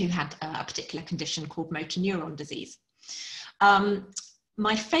who had a particular condition called motor neuron disease.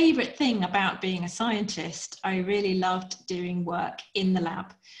 My favorite thing about being a scientist, I really loved doing work in the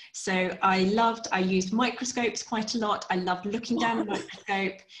lab. So I used microscopes quite a lot. I loved looking down a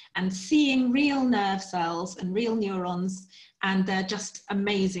microscope and seeing real nerve cells and real neurons, and they're just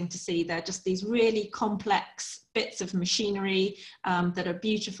amazing to see. They're just these really complex bits of machinery that are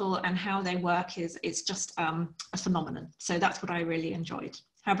beautiful, and how they work it's just a phenomenon. So that's what I really enjoyed.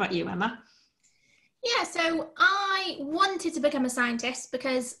 How about you, Emma? Yeah, so I I wanted to become a scientist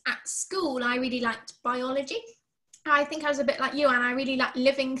because at school I really liked biology. I think I was a bit like you, and I really like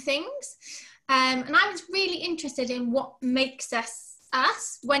living things. And I was really interested in what makes us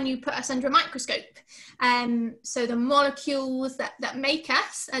when you put us under a microscope. So the molecules that make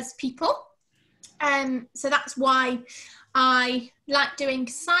us as people. So that's why I like doing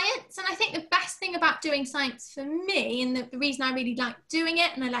science. And I think the best thing about doing science for me, and the reason I really like doing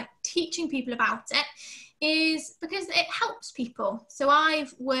it and I like teaching people about it, is because it helps people. So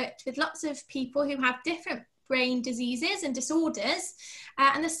I've worked with lots of people who have different brain diseases and disorders,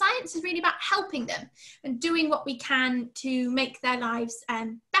 and the science is really about helping them and doing what we can to make their lives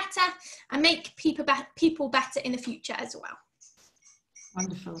better and make people better in the future as well.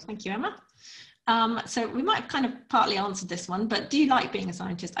 Wonderful, thank you, Emma. So we might have kind of partly answered this one, but do you like being a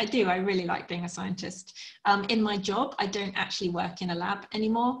scientist? I do, I really like being a scientist. In my job, I don't actually work in a lab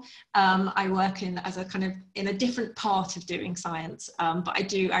anymore. I work in a different part of doing science, but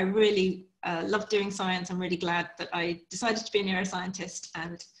I really love doing science. I'm really glad that I decided to be a neuroscientist,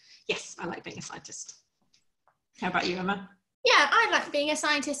 and yes, I like being a scientist. How about you, Emma? Yeah, I like being a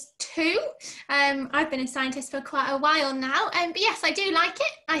scientist too. I've been a scientist for quite a while now, but yes, I do like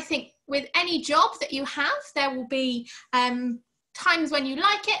it. I think with any job that you have, there will be times when you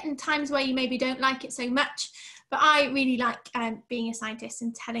like it and times where you maybe don't like it so much. But I really like being a scientist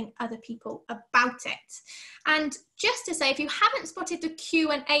and telling other people about it. And just to say, if you haven't spotted the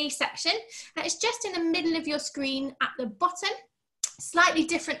Q&A section, it's just in the middle of your screen at the bottom. Slightly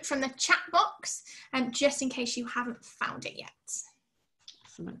different from the chat box, just in case you haven't found it yet.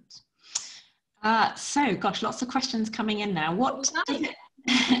 Excellent. So, gosh, lots of questions coming in now.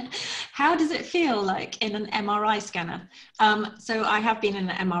 How does it feel like in an MRI scanner? So I have been in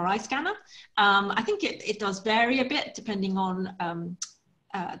an MRI scanner. I think it does vary a bit depending on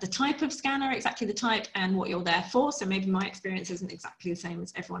the type of scanner, exactly the type, and what you're there for. So maybe my experience isn't exactly the same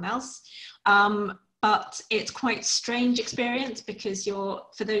as everyone else. But it's quite strange experience because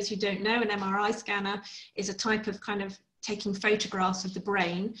for those who don't know, an MRI scanner is a type of kind of taking photographs of the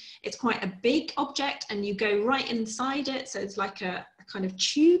brain. It's quite a big object and you go right inside it. So it's like a kind of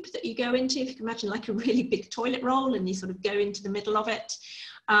tube that you go into, if you can imagine like a really big toilet roll, and you sort of go into the middle of it.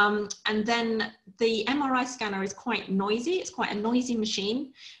 And then the MRI scanner is quite noisy. It's quite a noisy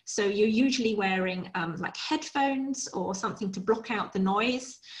machine. So you're usually wearing like headphones or something to block out the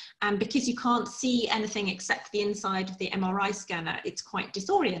noise. And because you can't see anything except the inside of the MRI scanner, it's quite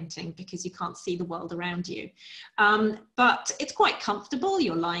disorienting because you can't see the world around you. But it's quite comfortable.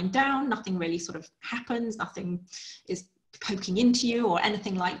 You're lying down, nothing really sort of happens, nothing is poking into you or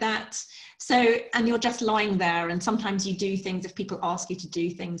anything like that. So, and you're just lying there, and sometimes you do things if people ask you to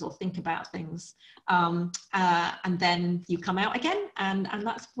do things or think about things, and then you come out again, and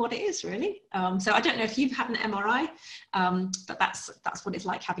that's what it is really. So I don't know if you've had an MRI, but that's what it's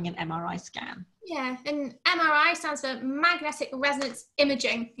like having an MRI scan. Yeah, and MRI stands for magnetic resonance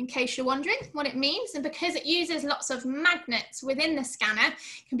imaging, in case you're wondering what it means. And because it uses lots of magnets within the scanner,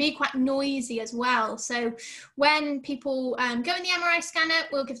 it can be quite noisy as well. So when people go in the MRI scanner,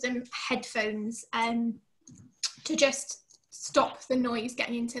 we'll give them headphones to just stop the noise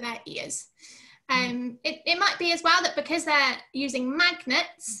getting into their ears. It might be as well that because they're using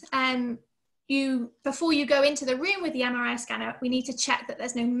magnets, before you go into the room with the MRI scanner, we need to check that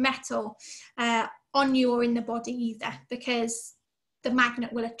there's no metal on you or in the body either, because the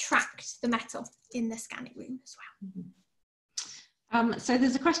magnet will attract the metal in the scanning room as well. So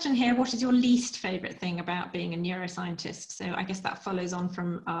there's a question here, what is your least favourite thing about being a neuroscientist? So I guess that follows on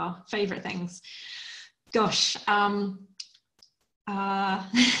from our favourite things. Gosh. Well,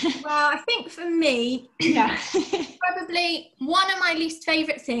 I think for me, yeah. probably one of my least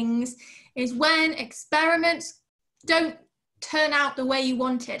favourite things is when experiments don't turn out the way you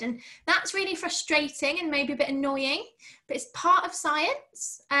wanted. And that's really frustrating and maybe a bit annoying, but it's part of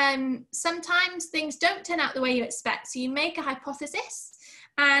science. Sometimes things don't turn out the way you expect. So you make a hypothesis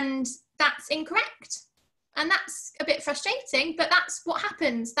and that's incorrect. And that's a bit frustrating, but that's what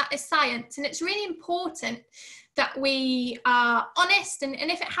happens. That is science. And it's really important that we are honest. And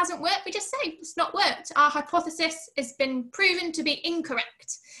if it hasn't worked, we just say it's not worked. Our hypothesis has been proven to be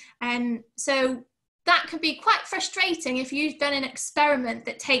incorrect. So that could be quite frustrating if you've done an experiment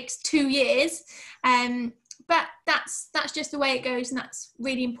that takes 2 years. But that's just the way it goes. And that's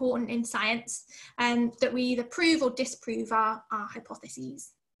really important in science, that we either prove or disprove our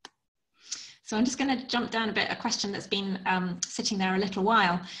hypotheses. So I'm just going to jump down a bit, a question that's been sitting there a little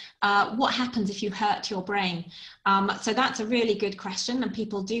while. What happens if you hurt your brain? So that's a really good question, and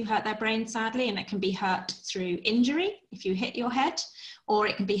people do hurt their brain, sadly, and it can be hurt through injury if you hit your head, or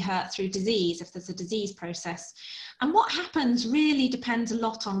it can be hurt through disease if there's a disease process. And what happens really depends a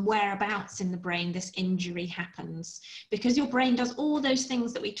lot on whereabouts in the brain this injury happens, because your brain does all those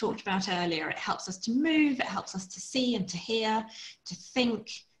things that we talked about earlier. It helps us to move, it helps us to see and to hear, to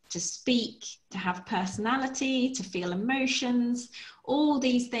think, to speak, to have personality, to feel emotions. All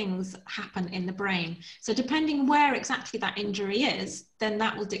these things happen in the brain. So depending where exactly that injury is, then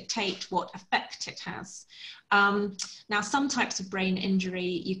that will dictate what effect it has. Now, some types of brain injury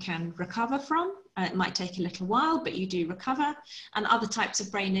you can recover from. It might take a little while, but you do recover. And other types of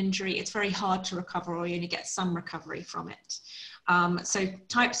brain injury, it's very hard to recover, or you only get some recovery from it. So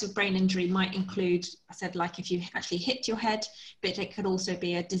types of brain injury might include, I said, like if you actually hit your head, but it could also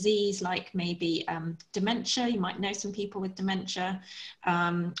be a disease like maybe dementia. You might know some people with dementia,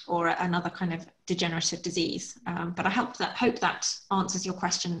 or another kind of degenerative disease. But I hope that answers your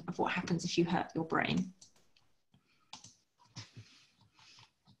question of what happens if you hurt your brain.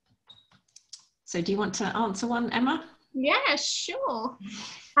 So do you want to answer one, Emma? Yeah, sure.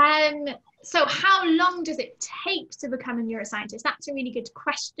 So how long does it take to become a neuroscientist? That's a really good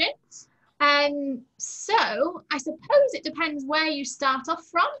question. So I suppose it depends where you start off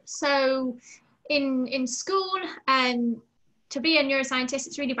from. So in school, to be a neuroscientist,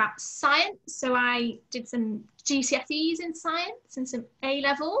 it's really about science. So I did some GCSEs in science and some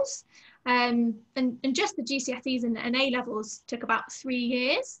A-levels. And just the GCSEs and A-levels took about 3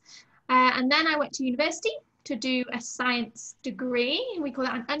 years. And then I went to university to do a science degree. We call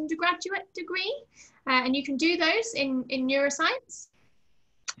that an undergraduate degree. And you can do those in neuroscience.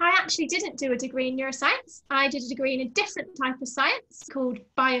 I actually didn't do a degree in neuroscience. I did a degree in a different type of science called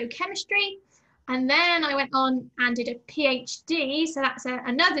biochemistry. And then I went on and did a PhD. So that's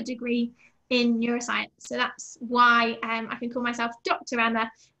another degree in neuroscience. So that's why I can call myself Dr. Emma,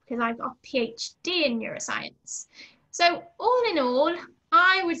 because I've got a PhD in neuroscience. So all in all,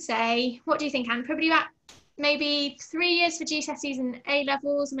 I would say, what do you think, Anne? Probably about maybe 3 years for GCSEs and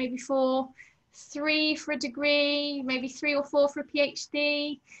A-levels, maybe 4, 3 for a degree, maybe 3 or 4 for a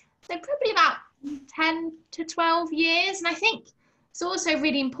PhD. So probably about 10 to 12 years. And I think it's also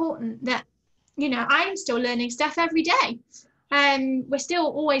really important that, you know, I'm still learning stuff every day. We're still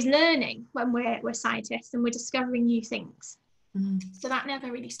always learning when we're scientists, and we're discovering new things. So that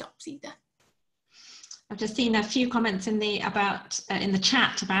never really stops either. I've just seen a few comments in the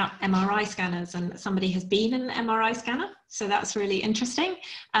chat about MRI scanners, and somebody has been in an MRI scanner, so that's really interesting.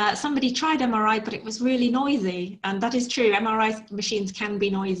 Somebody tried MRI, but it was really noisy, and that is true. MRI machines can be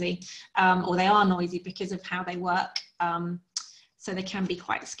noisy, or they are noisy because of how they work, so they can be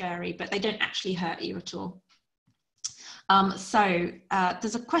quite scary, but they don't actually hurt you at all.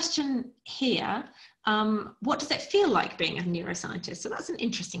 There's a question here. What does it feel like being a neuroscientist? So that's an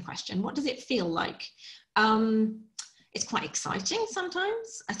interesting question. What does it feel like? It's quite exciting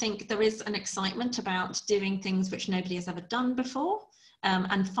sometimes. I think there is an excitement about doing things which nobody has ever done before,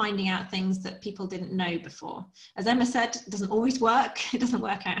 and finding out things that people didn't know before. As Emma said, it doesn't always work. It doesn't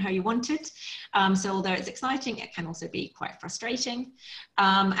work out how you want it. So although it's exciting, it can also be quite frustrating,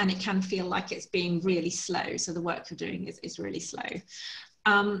 and it can feel like it's being really slow. So the work you're doing is really slow.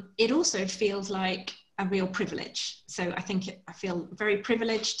 It also feels like a real privilege. So I feel very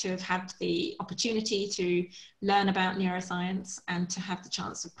privileged to have had the opportunity to learn about neuroscience and to have the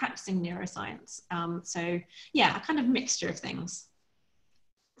chance of practicing neuroscience. So yeah, a kind of mixture of things.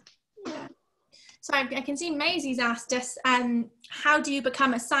 Yeah. So I can see Maisie's asked us, how do you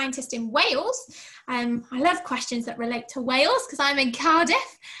become a scientist in Wales? I love questions that relate to Wales because I'm in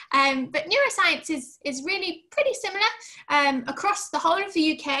Cardiff, but neuroscience is really pretty similar across the whole of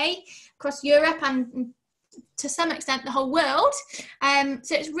the UK, across Europe, and to some extent the whole world.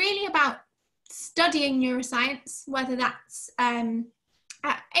 So it's really about studying neuroscience, whether that's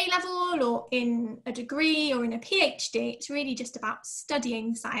at A-level or in a degree or in a PhD. It's really just about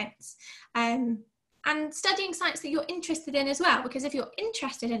studying science. And studying science that you're interested in as well, because if you're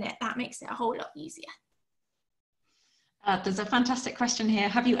interested in it, that makes it a whole lot easier. There's a fantastic question here.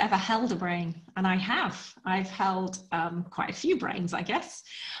 Have you ever held a brain? And I have. I've held quite a few brains, I guess.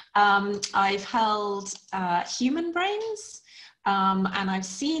 I've held human brains, and I've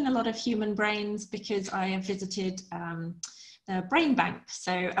seen a lot of human brains because I have visited the brain bank.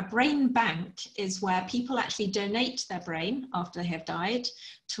 So a brain bank is where people actually donate their brain after they have died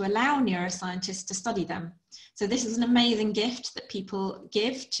to allow neuroscientists to study them. So this is an amazing gift that people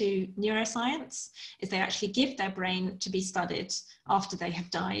give to neuroscience, is they actually give their brain to be studied after they have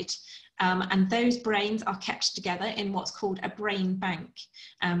died. And those brains are kept together in what's called a brain bank.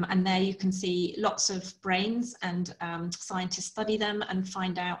 And there you can see lots of brains, and scientists study them and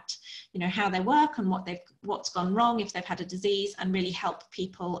find out, how they work and what's gone wrong if they've had a disease, and really help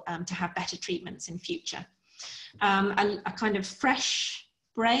people to have better treatments in future. A kind of fresh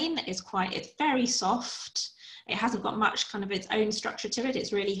brain is it's very soft. It hasn't got much kind of its own structure to it.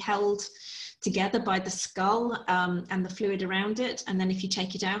 It's really held together by the skull and the fluid around it. And then if you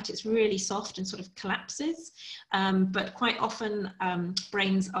take it out, it's really soft and sort of collapses. But quite often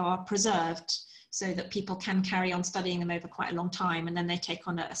brains are preserved so that people can carry on studying them over quite a long time. And then they take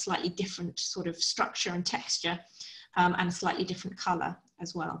on a slightly different sort of structure and texture, and a slightly different color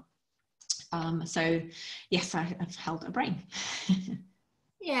as well. So yes, I've held a brain.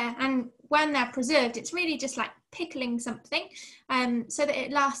 Yeah, and when they're preserved, it's really just like pickling something, so that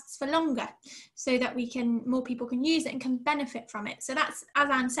it lasts for longer, so that more people can use it and can benefit from it. So that's, as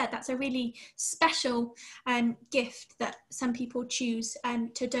Anne said, that's a really special gift that some people choose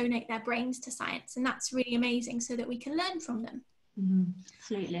to donate their brains to science, and that's really amazing, so that we can learn from them.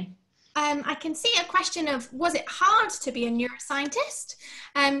 Absolutely. I can see a question of, was it hard to be a neuroscientist,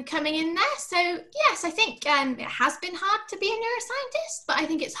 coming in there? So yes, I think it has been hard to be a neuroscientist, but I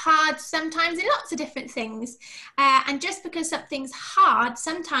think it's hard sometimes in lots of different things. And just because something's hard,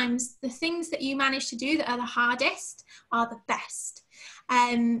 sometimes the things that you manage to do that are the hardest are the best.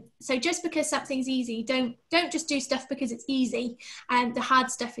 So just because something's easy, don't just do stuff because it's easy. The hard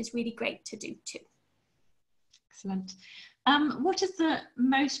stuff is really great to do too. Excellent. What is the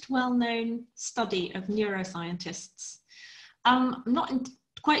most well-known study of neuroscientists? I'm not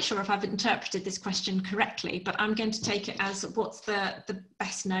quite sure if I've interpreted this question correctly, but I'm going to take it as what's the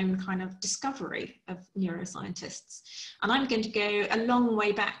best known kind of discovery of neuroscientists. And I'm going to go a long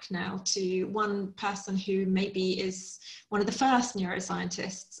way back now to one person who maybe is one of the first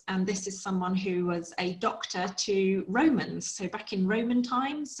neuroscientists, and this is someone who was a doctor to Romans, so back in Roman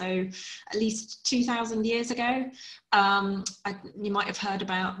times, so at least 2,000 years ago. You might have heard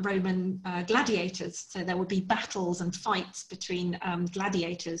about Roman gladiators, so there would be battles and fights between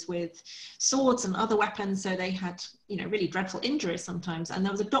gladiators with swords and other weapons, so they had really dreadful injuries sometimes, and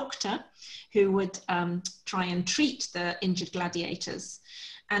there was a doctor who would try and treat the injured gladiators.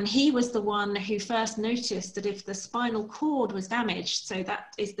 And he was the one who first noticed that if the spinal cord was damaged, so that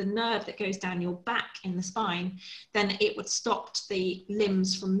is the nerve that goes down your back in the spine, then it would stop the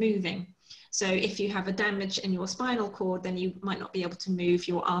limbs from moving. So if you have a damage in your spinal cord, then you might not be able to move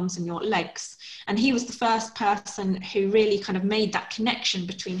your arms and your legs. And he was the first person who really kind of made that connection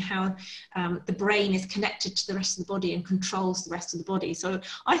between how the brain is connected to the rest of the body and controls the rest of the body. So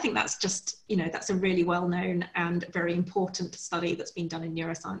I think that's just, that's a really well-known and very important study that's been done in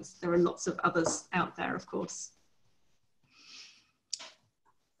neuroscience. There are lots of others out there, of course.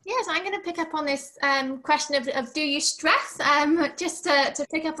 Yes, I'm going to pick up on this question of do you stress, just to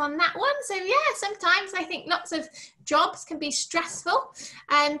pick up on that one. So yeah, sometimes I think lots of jobs can be stressful,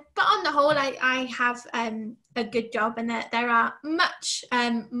 but on the whole, I have a good job, and there are much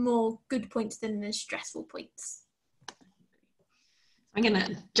more good points than the stressful points. I'm going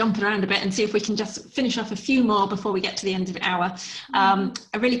to jump around a bit and see if we can just finish off a few more before we get to the end of the hour.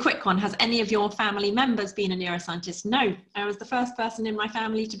 A really quick one. Has any of your family members been a neuroscientist? No, I was the first person in my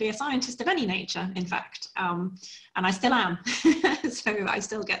family to be a scientist of any nature, in fact, and I still am. So I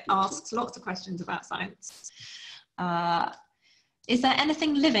still get asked lots of questions about science. Is there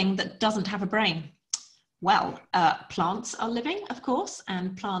anything living that doesn't have a brain? Well, plants are living, of course,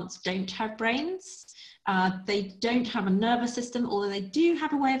 and plants don't have brains. They don't have a nervous system, although they do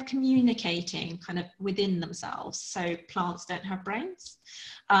have a way of communicating kind of within themselves. So plants don't have brains.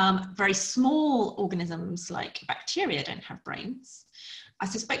 Very small organisms like bacteria don't have brains. I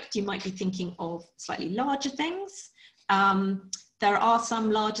suspect you might be thinking of slightly larger things. There are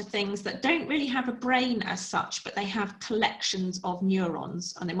some larger things that don't really have a brain as such, but they have collections of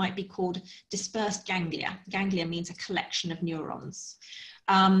neurons, and they might be called dispersed ganglia. Ganglia means a collection of neurons.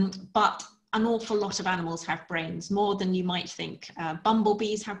 But an awful lot of animals have brains, more than you might think.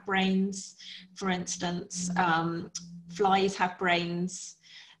 Bumblebees have brains, for instance. Flies have brains.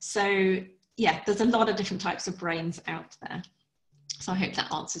 So yeah, there's a lot of different types of brains out there. So I hope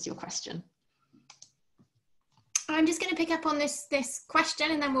that answers your question. I'm just going to pick up on this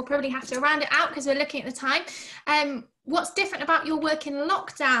question, and then we'll probably have to round it out because we're looking at the time. What's different about your work in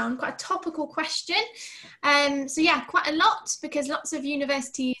lockdown? Quite a topical question. So yeah, quite a lot, because lots of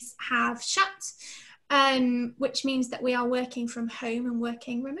universities have shut, which means that we are working from home and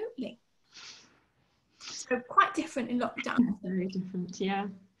working remotely. So quite different in lockdown. Very different, yeah.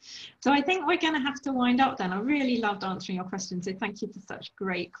 So I think we're going to have to wind up then. I really loved answering your questions, so thank you for such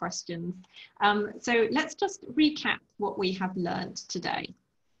great questions. So let's just recap what we have learned today.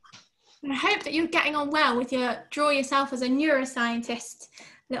 I hope that you're getting on well with your draw yourself as a neuroscientist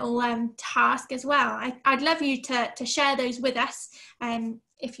little task as well. I'd love you to share those with us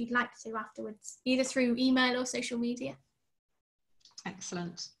if you'd like to afterwards, either through email or social media.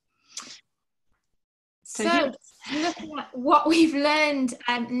 Excellent. So looking at what we've learned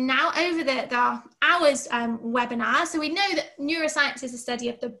now over the hours webinar, so we know that neuroscience is the study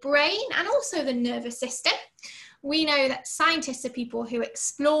of the brain and also the nervous system. We know that scientists are people who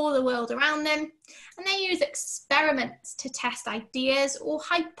explore the world around them, and they use experiments to test ideas or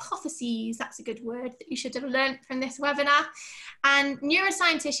hypotheses. That's a good word that you should have learned from this webinar. And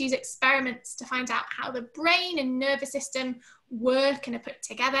neuroscientists use experiments to find out how the brain and nervous system work and are put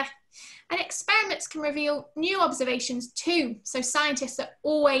together. And experiments can reveal new observations too. So scientists are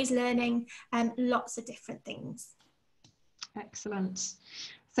always learning lots of different things. Excellent.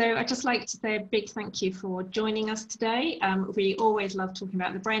 So I'd just like to say a big thank you for joining us today. We always love talking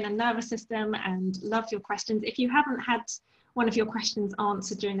about the brain and nervous system and love your questions. If you haven't had one of your questions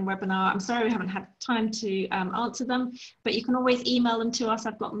answered during the webinar, I'm sorry we haven't had time to answer them, but you can always email them to us.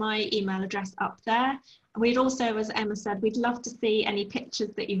 I've got my email address up there. We'd also, as Emma said, we'd love to see any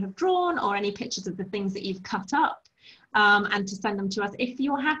pictures that you have drawn or any pictures of the things that you've cut up. And to send them to us. If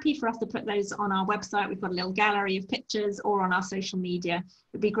you're happy for us to put those on our website, we've got a little gallery of pictures, or on our social media.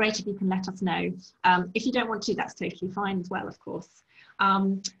 It'd be great if you can let us know. If you don't want to, that's totally fine as well, of course.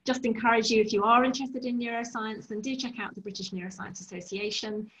 Just encourage you, if you are interested in neuroscience, then do check out the British Neuroscience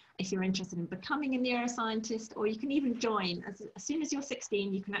Association. If you're interested in becoming a neuroscientist, or you can even join, as soon as you're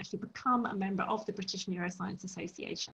 16, you can actually become a member of the British Neuroscience Association.